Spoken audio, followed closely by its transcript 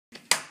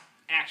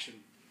action.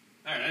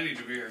 Alright, I need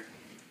a beer.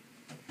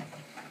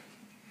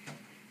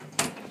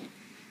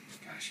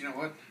 Gosh, you know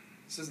what?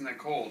 This isn't that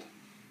cold.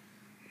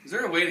 Is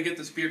there a way to get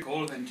this beer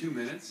colder than 2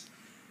 minutes?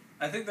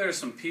 I think there are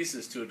some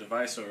pieces to a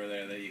device over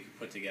there that you can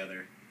put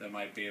together that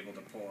might be able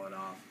to pull it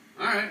off.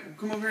 Alright, well,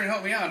 come over here and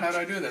help me out. How do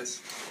I do this?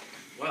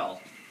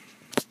 Well,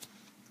 let's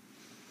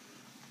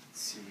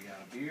see, we got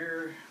a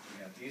beer,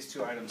 we got these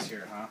two items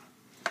here, huh?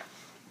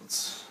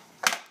 This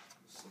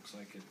looks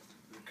like it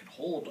could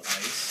hold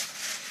ice.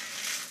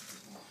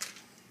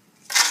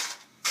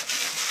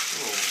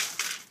 Whoa.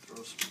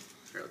 Throw some.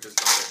 Here, I'll just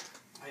dump it.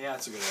 Oh, yeah,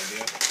 that's a good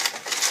idea.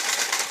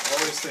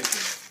 Always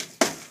thinking.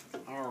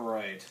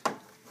 Alright.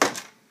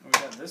 We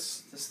got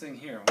this thing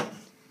here.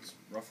 It's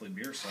roughly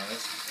beer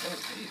size. Oh,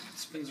 hey, it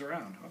spins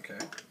around. Okay.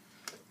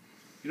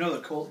 You know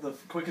the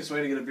quickest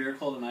way to get a beer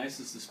cold and ice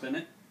is to spin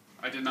it?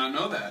 I did not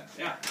know that.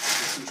 Yeah, the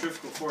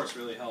centrifugal force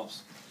really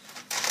helps.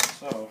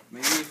 So,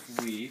 maybe if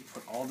we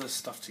put all this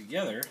stuff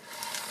together...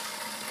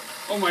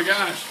 Oh my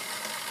gosh.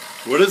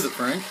 What is it,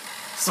 Frank?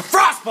 It's the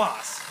Frost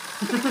Boss!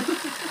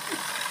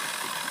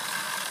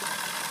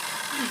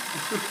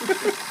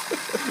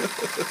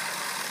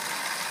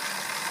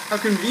 How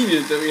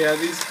convenient that we have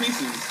these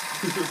pieces.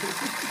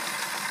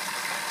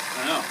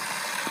 I know.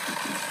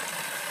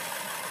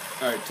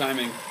 Alright,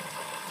 timing.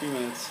 2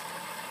 minutes.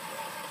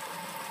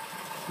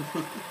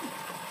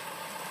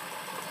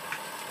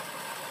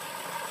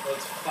 Well,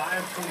 it's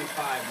 5:25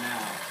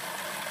 now.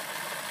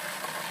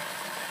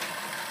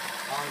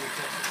 How long do we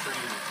catch the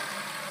train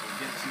to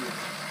get to it?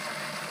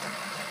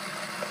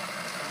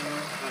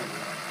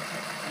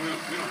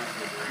 We don't have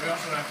to do We it.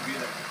 also don't have to be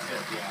there for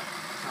tip, yeah.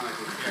 It's not like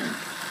we care.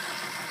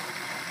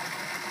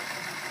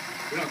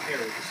 We don't care,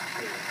 we just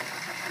care.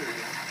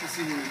 To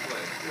see who we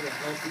play. We're a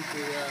healthy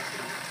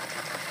curiosity.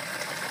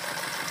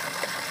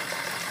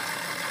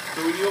 So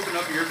when you opened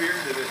up your beer,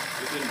 it didn't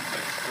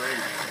like spray or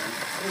anything?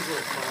 It was a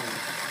little fun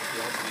at the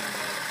opening,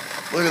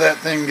 but... Look at that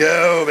thing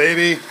go,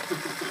 baby.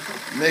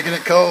 Making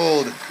it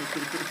cold.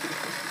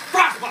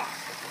 Frost Boss!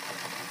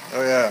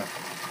 Oh, yeah.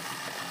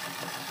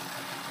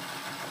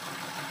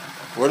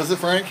 What is it,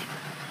 Frank?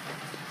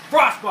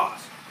 Frost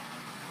Boss!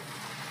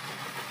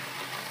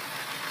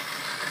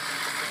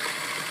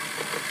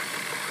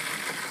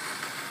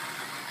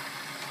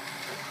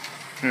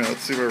 Yeah,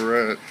 let's see where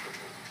we're at.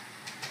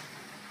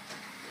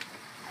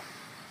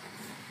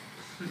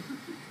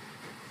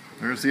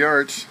 There's the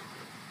arch.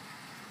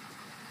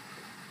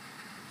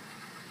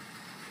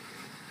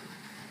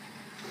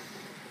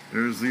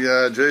 There's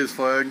the Jays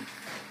flag.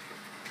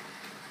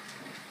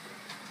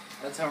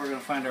 That's how we're going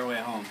to find our way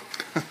home.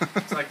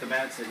 It's like the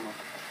bad signal.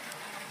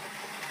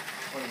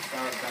 Or the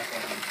Star of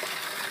Bethlehem.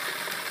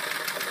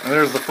 And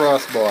there's the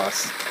Frost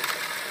Boss.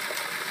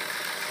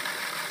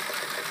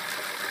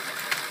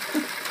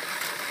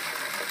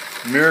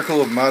 Miracle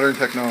of modern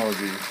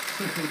technology.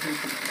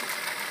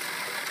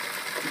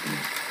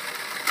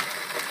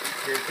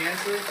 Beer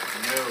cancer?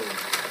 No.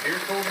 Beer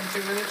cold in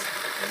 2 minutes?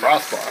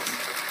 Frost Boss.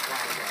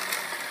 Frost Boss.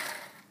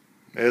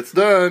 It's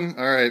done.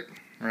 All right,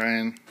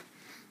 Ryan.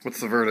 What's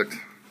the verdict?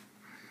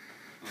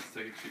 Let's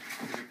take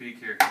a peek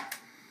here.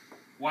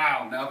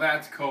 Wow, now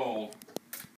that's cold.